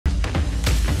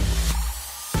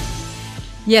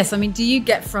Yes, I mean, do you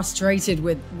get frustrated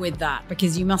with that?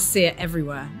 Because you must see it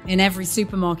everywhere, in every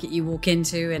supermarket you walk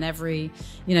into, in every,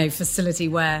 facility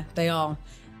where they are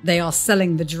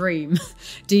selling the dream.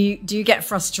 Do you get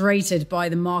frustrated by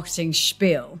the marketing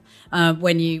spiel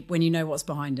when you know what's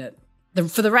behind it?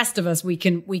 For the rest of us, we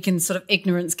can sort of,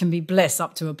 ignorance can be bliss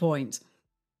up to a point.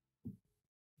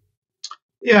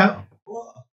 Yeah,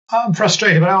 well, I'm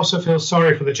frustrated, but I also feel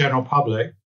sorry for the general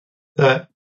public that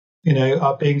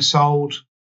are being sold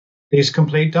these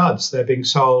complete duds. They're being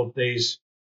sold these,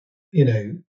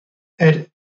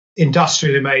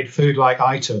 industrially made food-like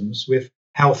items with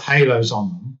health halos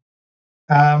on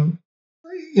them.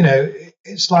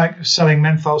 It's like selling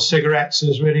menthol cigarettes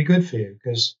as really good for you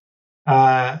because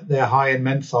they're high in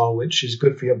menthol, which is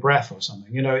good for your breath or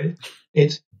something.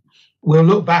 We'll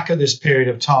look back at this period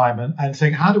of time and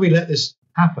think, how do we let this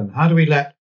happen? How do we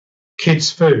let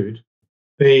kids' food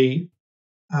be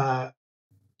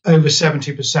over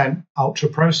 70% ultra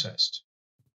processed,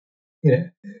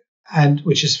 and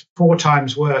which is 4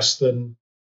 times worse than,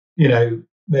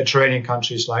 Mediterranean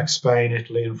countries like Spain,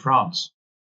 Italy, and France.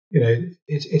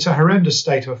 It's a horrendous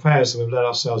state of affairs that we've let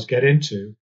ourselves get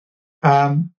into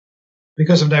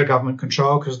because of no government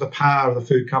control, because of the power of the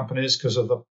food companies, because of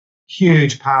the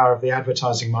huge power of the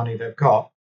advertising money they've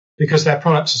got, because their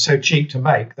products are so cheap to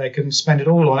make, they can spend it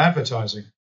all on advertising,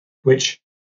 which,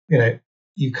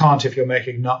 you can't if you're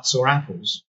making nuts or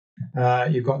apples.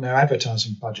 You've got no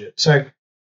advertising budget. So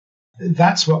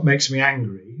that's what makes me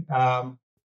angry. And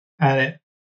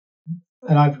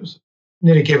I've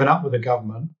nearly given up with the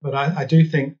government, but I do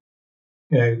think,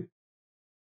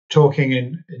 talking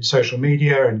in social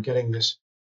media and getting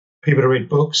people to read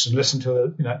books and listen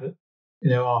to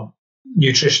our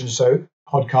nutrition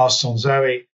podcasts on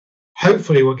Zoe,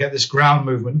 hopefully we'll get this ground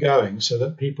movement going so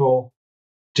that people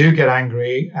do get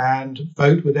angry and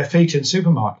vote with their feet in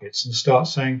supermarkets and start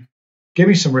saying, give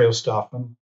me some real stuff.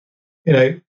 And,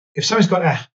 if someone's got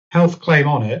a health claim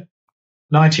on it,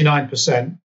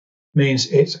 99% means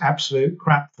it's absolute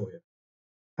crap for you.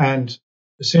 And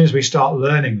as soon as we start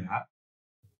learning that,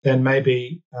 then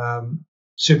maybe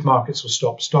supermarkets will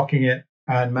stop stocking it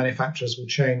and manufacturers will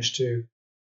change to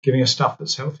giving us stuff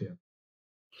that's healthier.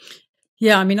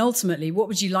 Yeah, I mean, ultimately, what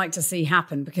would you like to see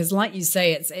happen? Because, like you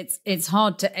say, it's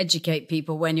hard to educate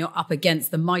people when you're up against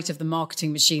the might of the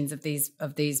marketing machines of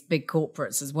these big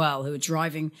corporates as well, who are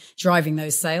driving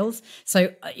those sales.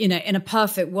 So, in a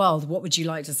perfect world, what would you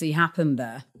like to see happen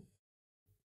there?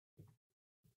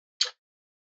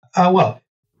 Well,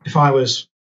 if I was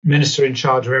minister in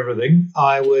charge of everything,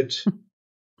 I would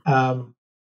not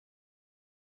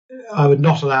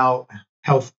allow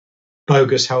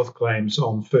bogus health claims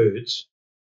on foods.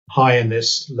 High in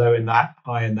this, low in that,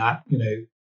 high in that,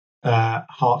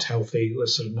 heart healthy,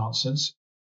 this sort of nonsense.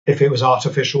 If it was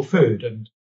artificial food, and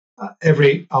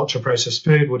every ultra processed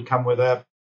food would come with a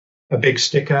big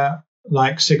sticker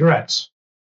like cigarettes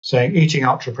saying eating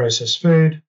ultra processed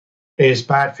food is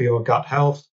bad for your gut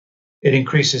health. It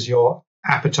increases your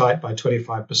appetite by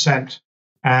 25%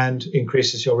 and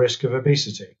increases your risk of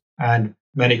obesity and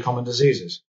many common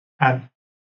diseases. And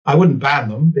I wouldn't ban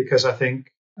them because I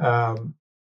think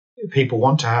people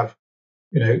want to have,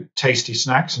 tasty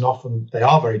snacks, and often they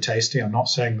are very tasty. I'm not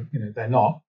saying, they're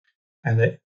not, and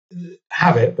they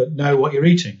have it, but know what you're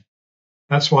eating.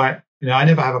 That's why, I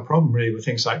never have a problem really with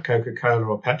things like Coca-Cola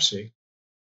or Pepsi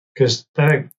because they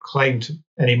don't claim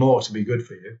anymore to be good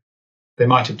for you. They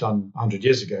might have done 100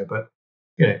 years ago, but,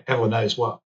 everyone knows,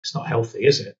 well, it's not healthy,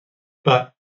 is it?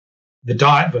 But the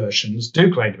diet versions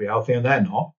do claim to be healthy and they're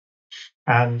not.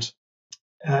 And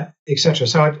etc.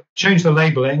 So I'd change the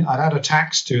labeling. I'd add a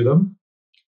tax to them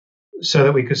so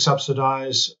that we could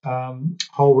subsidize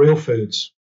whole real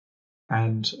foods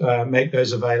and make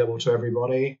those available to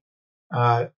everybody.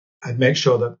 I'd make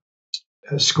sure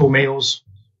that school meals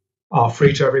are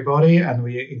free to everybody, and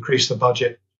we increase the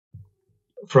budget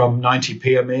from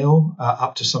 90p a meal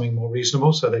up to something more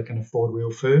reasonable so they can afford real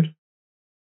food.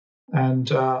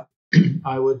 And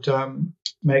I would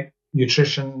make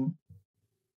nutrition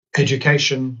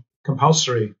education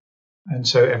compulsory, and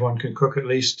so everyone can cook at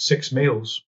least 6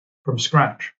 meals from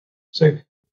scratch. So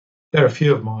there are a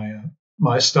few of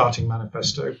my starting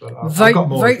manifesto, but I've got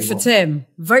more. Vote for Tim.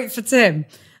 Vote for Tim.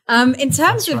 In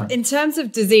terms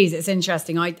of disease, it's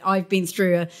interesting. I've been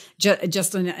through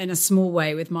just in a small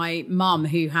way with my mum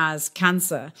who has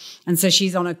cancer, and so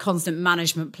she's on a constant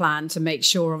management plan to make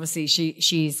sure. Obviously,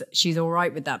 she's all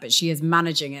right with that, but she is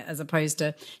managing it as opposed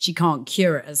to she can't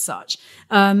cure it as such.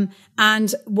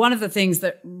 And one of the things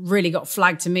that really got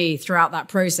flagged to me throughout that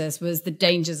process was the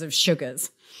dangers of sugars.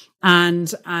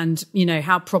 and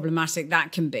how problematic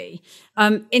that can be.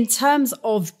 In terms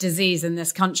of disease in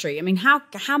this country, I mean,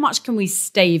 how much can we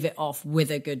stave it off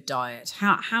with a good diet?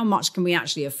 How much can we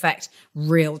actually affect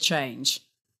real change?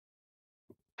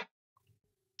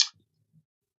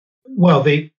 Well,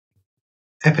 the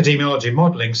epidemiology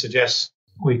modelling suggests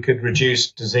we could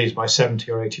reduce disease by 70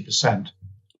 or 80%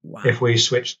 if we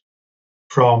switched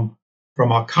from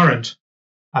our current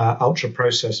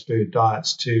ultra-processed food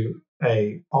diets to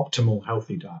a optimal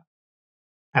healthy diet.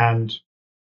 And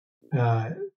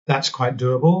that's quite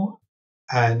doable.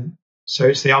 And so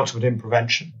it's the ultimate in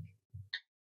prevention.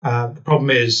 The problem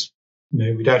is,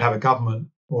 we don't have a government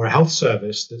or a health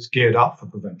service that's geared up for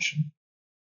prevention.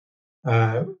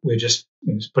 We're just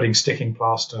putting sticking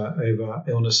plaster over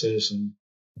illnesses and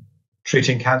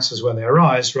treating cancers when they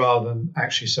arise, rather than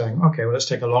actually saying, okay, well, let's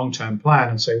take a long-term plan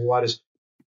and say, well, why does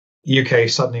the UK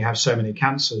suddenly have so many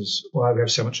cancers? Why do we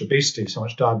have so much obesity, so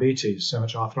much diabetes, so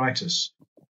much arthritis,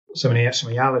 so many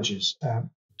allergies?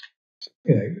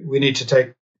 We need to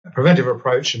take a preventive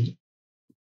approach, and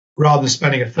rather than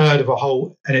spending a third of a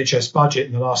whole NHS budget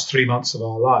in the last 3 months of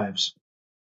our lives,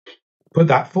 put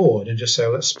that forward and just say,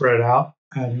 let's spread it out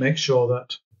and make sure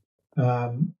that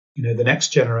the next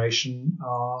generation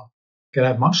are going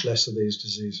to have much less of these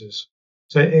diseases.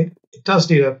 So it does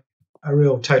need a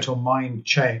real total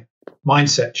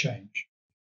mindset change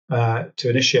to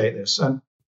initiate this. And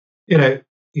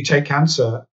you take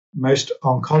cancer. Most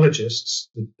oncologists,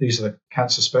 these are the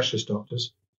cancer specialist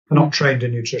doctors, are not trained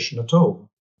in nutrition at all,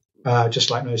 just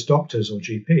like most doctors or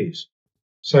GPs.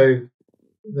 So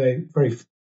they're very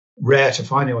rare to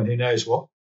find anyone who knows what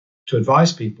to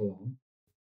advise people on.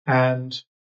 And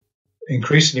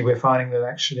increasingly, we're finding that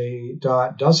actually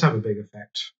diet does have a big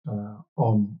effect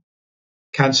on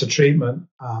cancer treatment,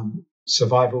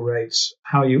 survival rates,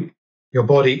 how your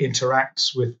body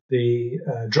interacts with the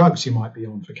drugs you might be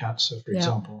on for cancer, for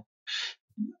example.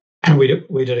 And we did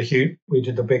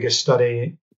the biggest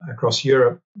study across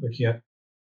Europe, looking at a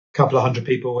couple of hundred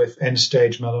people with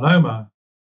end-stage melanoma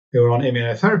who were on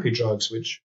immunotherapy drugs,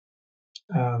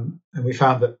 and we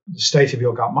found that the state of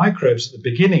your gut microbes at the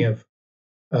beginning of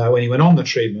when you went on the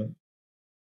treatment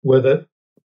were that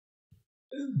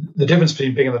the difference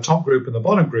between being in the top group and the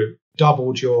bottom group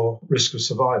doubled your risk of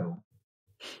survival.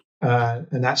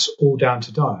 And that's all down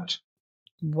to diet.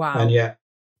 Wow. And yet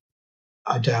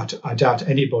I doubt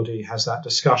anybody has that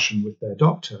discussion with their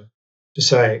doctor to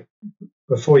say,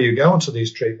 before you go onto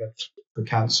these treatments for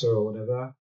cancer or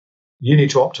whatever, you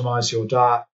need to optimize your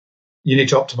diet. You need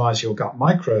to optimize your gut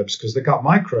microbes, because the gut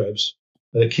microbes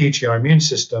are the key to your immune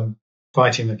system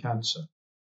fighting the cancer.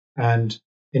 And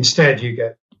instead you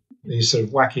get these sort of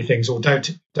wacky things, or don't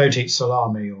eat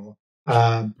salami, or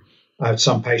I had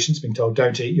some patients being told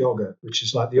don't eat yogurt, which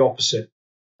is like the opposite.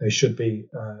 They should be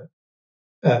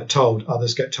told.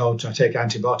 Others get told to take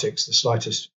antibiotics, the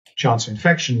slightest chance of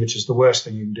infection, which is the worst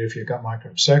thing you can do for your gut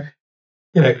microbes. So,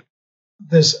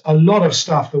 there's a lot of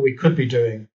stuff that we could be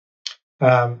doing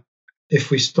if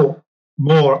we thought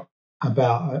more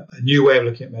about a new way of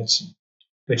looking at medicine,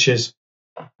 which is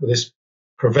with this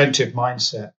preventive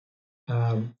mindset,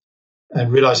 and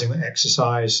realizing that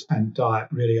exercise and diet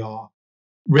really are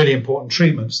really important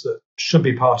treatments that should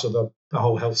be part of the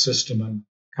whole health system and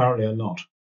currently are not.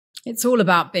 It's all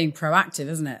about being proactive,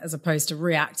 isn't it, as opposed to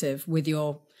reactive with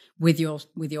your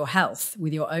health,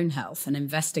 with your own health, and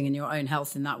investing in your own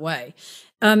health in that way.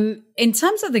 In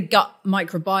terms of the gut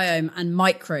microbiome and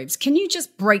microbes, can you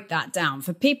just break that down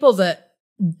for people that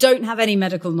don't have any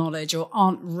medical knowledge or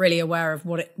aren't really aware of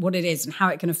what it is and how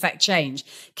it can affect change?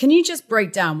 Can you just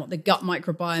break down what the gut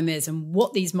microbiome is and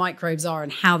what these microbes are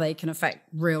and how they can affect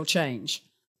real change?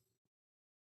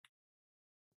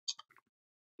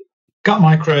 Gut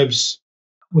microbes,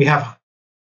 we have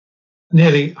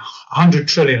nearly 100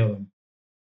 trillion of them,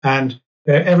 and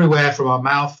they're everywhere from our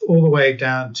mouth all the way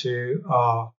down to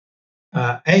our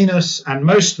anus, and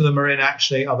most of them are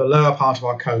the lower part of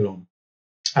our colon,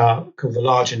 called the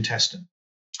large intestine,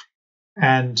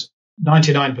 and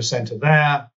 99% are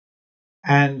there.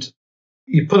 And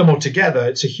you put them all together,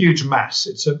 it's a huge mass.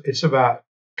 It's about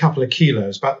a couple of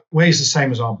kilos, but weighs the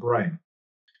same as our brain.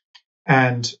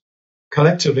 And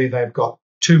collectively, they've got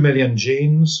 2 million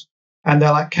genes, and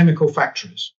they're like chemical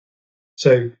factories.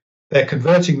 So they're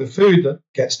converting the food that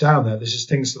gets down there. This is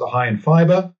things that are high in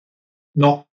fiber,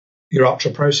 not your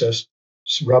ultra-processed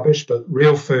rubbish, but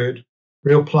real food,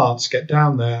 real plants get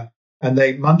down there, and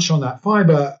they munch on that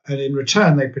fiber, and in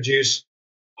return, they produce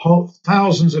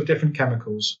thousands of different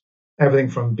chemicals, everything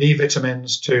from B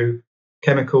vitamins to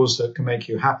chemicals that can make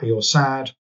you happy or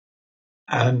sad,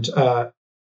 and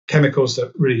chemicals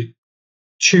that really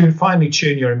finely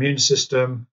tune your immune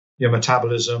system, your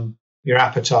metabolism, your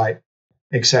appetite,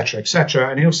 etc., etc.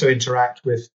 And they also interact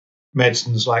with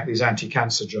medicines like these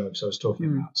anti-cancer drugs I was talking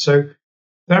about. So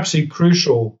they're absolutely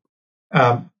crucial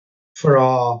for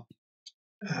our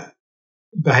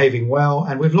behaving well.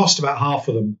 And we've lost about half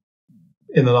of them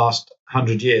in the last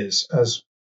 100 years as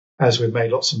we've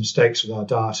made lots of mistakes with our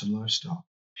diet and lifestyle.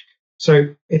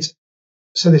 So there's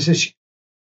this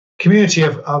community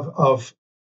of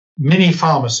mini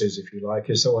pharmacies, if you like,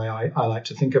 is the way I like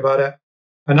to think about it.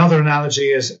 Another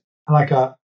analogy is like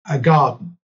a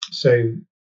garden. So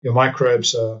your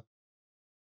microbes are,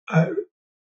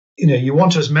 you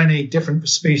want as many different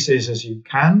species as you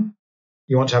can.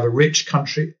 You want to have a rich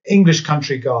English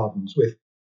country gardens with,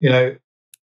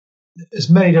 as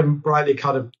many different brightly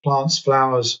colored plants,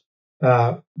 flowers,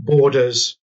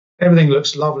 borders. Everything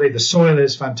looks lovely. The soil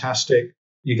is fantastic.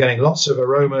 You're getting lots of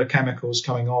aroma chemicals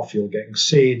coming off. You're getting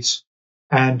seeds,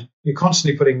 and you're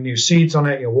constantly putting new seeds on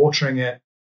it. You're watering it.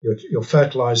 You're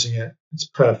fertilizing it. It's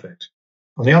perfect.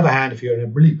 On the other hand, if you're in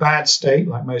a really bad state,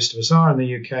 like most of us are in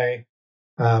the UK,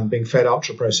 being fed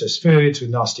ultra-processed foods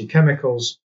with nasty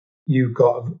chemicals,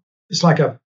 it's like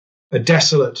a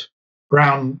desolate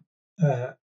brown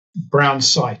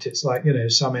site. It's like,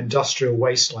 some industrial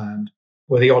wasteland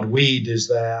where the odd weed is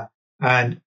there,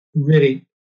 and really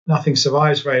nothing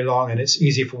survives very long, and it's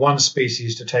easy for one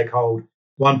species to take hold,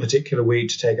 one particular weed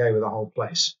to take over the whole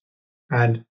place.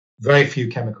 And very few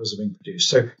chemicals are being produced.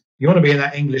 So you want to be in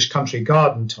that English country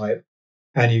garden type,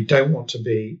 and you want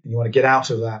to get out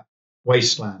of that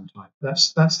wasteland type.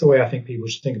 That's the way I think people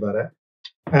should think about it,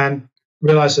 and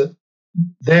realize that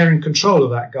they're in control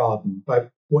of that garden by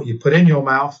what you put in your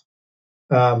mouth,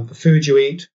 the food you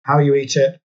eat, how you eat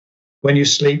it, when you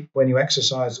sleep, when you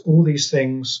exercise. All these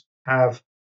things have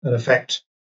an effect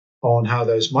on how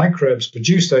those microbes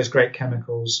produce those great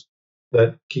chemicals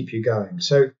that keep you going.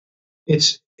 So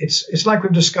it's like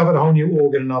we've discovered a whole new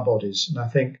organ in our bodies. And I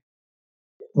think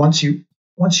once you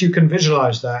can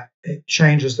visualize that, it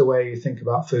changes the way you think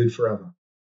about food forever.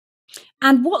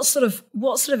 And what sort of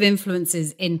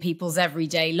influences in people's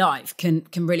everyday life can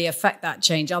really affect that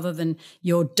change, other than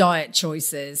your diet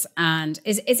choices? And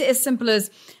is it as simple as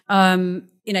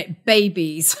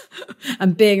babies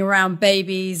and being around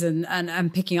babies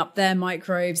and picking up their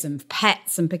microbes, and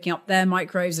pets and picking up their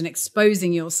microbes, and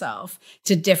exposing yourself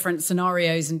to different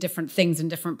scenarios and different things in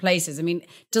different places? I mean,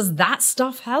 does that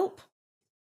stuff help?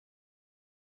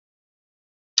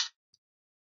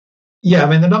 Yeah, I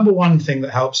mean, the number one thing that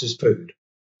helps is food.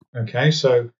 Okay,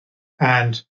 so,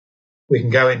 and we can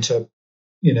go into,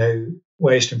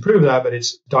 ways to improve that, but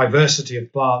it's diversity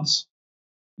of plants,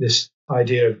 this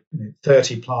idea of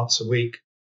 30 plants a week,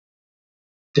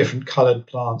 different colored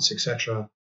plants,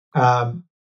 etc.,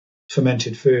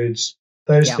 fermented foods.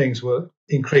 Those things will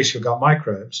increase your gut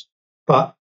microbes.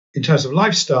 But in terms of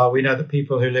lifestyle, we know that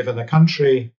people who live in the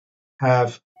country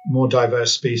have more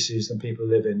diverse species than people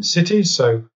who live in cities.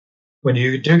 So when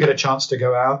you do get a chance to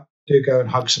go out, do go and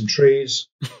hug some trees.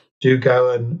 Do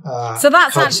go and so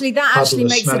that actually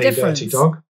makes a difference. Dirty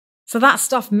dog. So that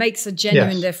stuff makes a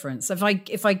genuine difference. If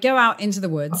I go out into the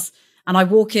woods and I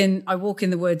walk in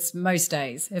the woods most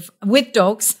days, with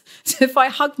dogs, if I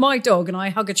hug my dog and I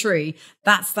hug a tree,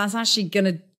 that's actually going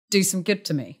to do some good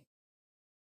to me.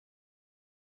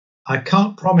 I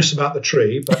can't promise about the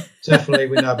tree, but definitely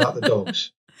we know about the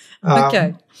dogs.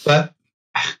 Okay. But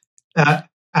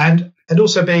and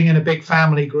also being in a big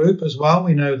family group as well,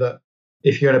 we know that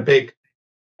if you're in a big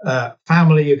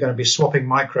family, you're going to be swapping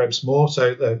microbes more.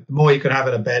 So the more you can have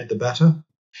in a bed, the better.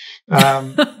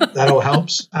 That all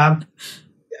helps.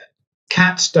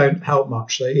 Cats don't help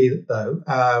much either,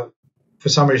 though. For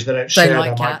some reason, they don't share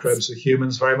their microbes with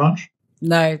humans very much.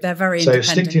 No, they're very independent.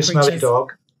 So stick to your smelly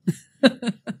dog.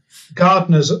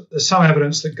 Gardeners, there's some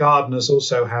evidence that gardeners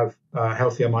also have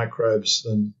healthier microbes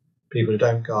than people who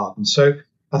don't garden. So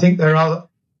I think there are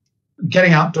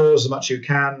getting outdoors as much as you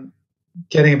can,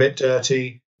 getting a bit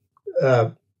dirty,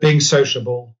 being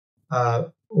sociable,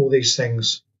 all these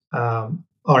things are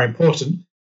important,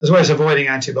 as well as avoiding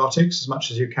antibiotics as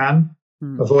much as you can,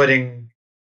 avoiding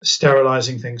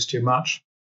sterilizing things too much,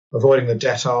 avoiding the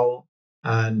Dettol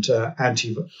and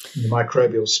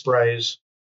antimicrobial sprays,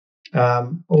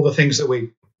 all the things that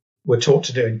we were taught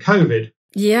to do in COVID.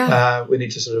 Yeah, we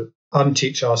need to sort of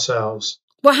unteach ourselves.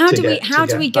 Well, how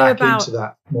do we go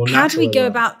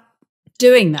about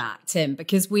doing that, Tim?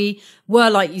 Because we were,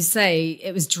 like you say,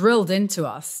 it was drilled into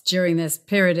us during this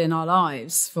period in our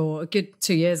lives for a good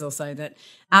 2 years or so that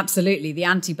absolutely the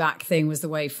anti-bac thing was the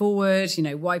way forward,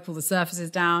 wipe all the surfaces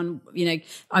down.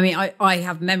 I mean, I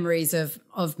have memories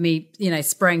of me,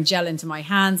 spraying gel into my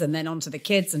hands and then onto the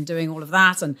kids and doing all of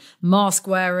that and mask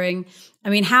wearing. I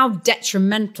mean, how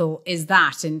detrimental is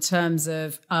that in terms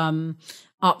of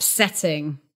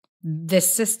upsetting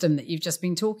this system that you've just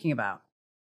been talking about?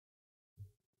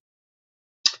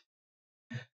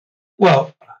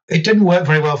 Well, it didn't work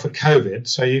very well for COVID,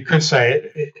 so you could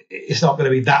say it's not going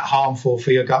to be that harmful for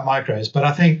your gut microbes. But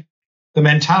I think the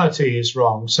mentality is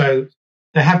wrong. So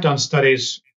they have done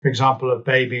studies, for example, of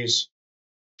babies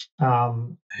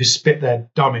who spit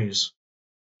their dummies,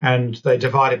 and they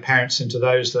divided parents into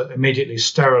those that immediately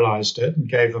sterilized it and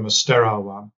gave them a sterile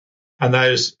one, and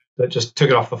those that just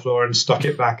took it off the floor and stuck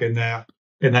it back in their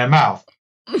mouth.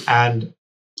 And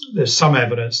there's some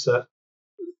evidence that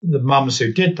the mums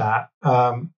who did that,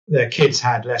 their kids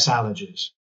had less allergies,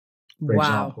 for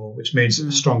example, which means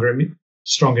a stronger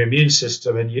immune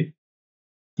system, and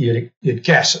you'd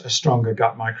guess a stronger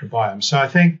gut microbiome. So I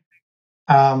think,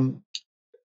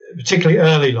 particularly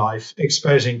early life,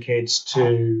 exposing kids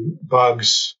to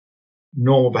bugs,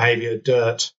 normal behavior,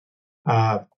 dirt,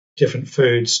 different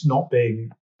foods, not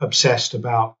being obsessed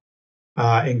about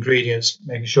ingredients,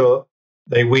 making sure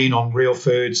they wean on real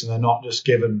foods and they're not just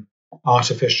given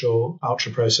artificial,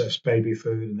 ultra-processed baby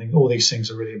food, and all these things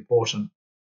are really important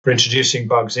for introducing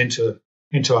bugs into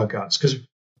our guts. Because we've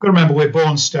got to remember, we're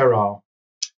born sterile,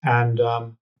 and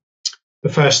the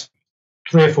first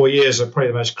 3 or 4 years are probably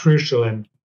the most crucial in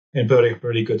building a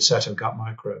really good set of gut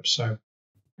microbes. So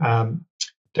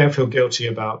don't feel guilty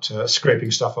about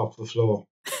scraping stuff off the floor.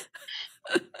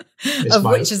 Of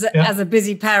which, as a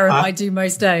busy parent, I do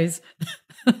most days.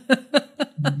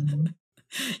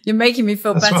 You're making me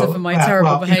feel better for my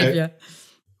terrible behavior.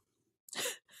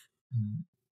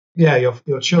 Yeah,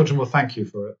 your children will thank you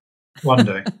for it one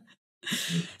day.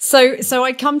 So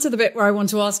I come to the bit where I want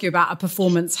to ask you about a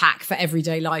performance hack for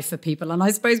everyday life for people. And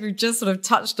I suppose we've just sort of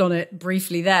touched on it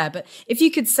briefly there. But if you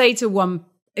could say to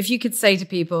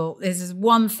people, this is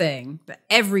one thing that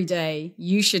every day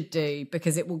you should do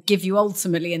because it will give you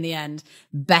ultimately in the end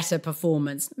better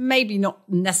performance, maybe not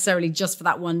necessarily just for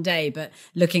that one day, but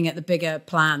looking at the bigger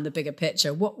plan, the bigger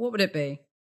picture, what would it be?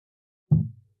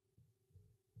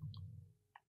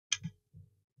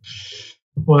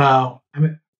 Well, I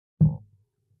mean,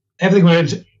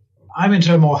 everything I'm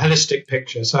into a more holistic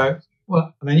picture. So,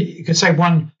 you could say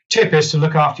one tip is to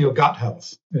look after your gut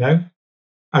health,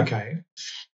 Okay.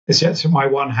 That's my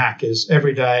one hack is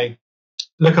every day,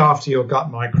 look after your gut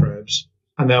microbes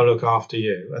and they'll look after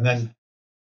you. And then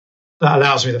that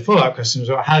allows me the follow-up question,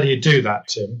 well, how do you do that,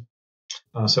 Tim?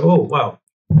 So,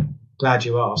 glad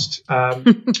you asked.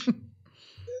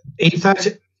 Eat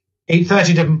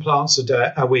 30 different plants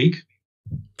a week.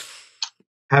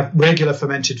 Have regular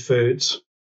fermented foods.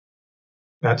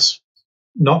 That's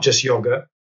not just yogurt,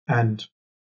 and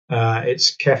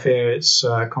it's kefir, it's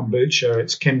kombucha,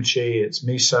 it's kimchi, it's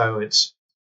miso. It's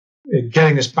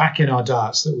getting this back in our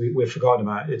diets that we've forgotten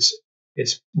about. It's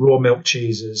raw milk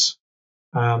cheeses.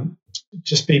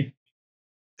 Just be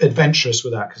adventurous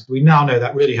with that, because we now know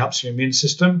that really helps your immune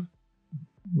system,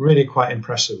 really quite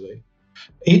impressively.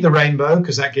 Eat the rainbow,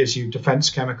 because that gives you defense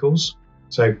chemicals,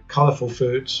 so colourful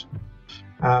foods.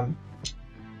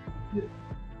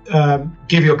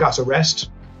 Give your gut a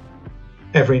rest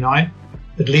every night,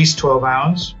 at least 12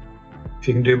 hours. If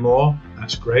you can do more,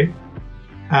 that's great.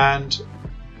 And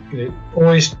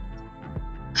always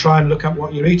try and look at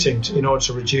what you're eating in order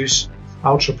to reduce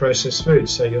ultra-processed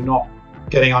foods, so you're not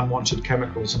getting unwanted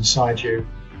chemicals inside you,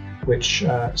 which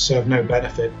serve no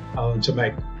benefit other than to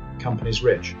make companies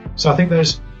rich. So I think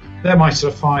they're my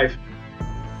sort of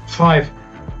five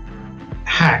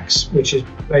hacks, which is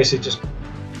basically just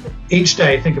each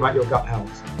day think about your gut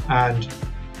health, and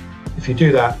if you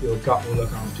do that, your gut will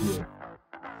look after you.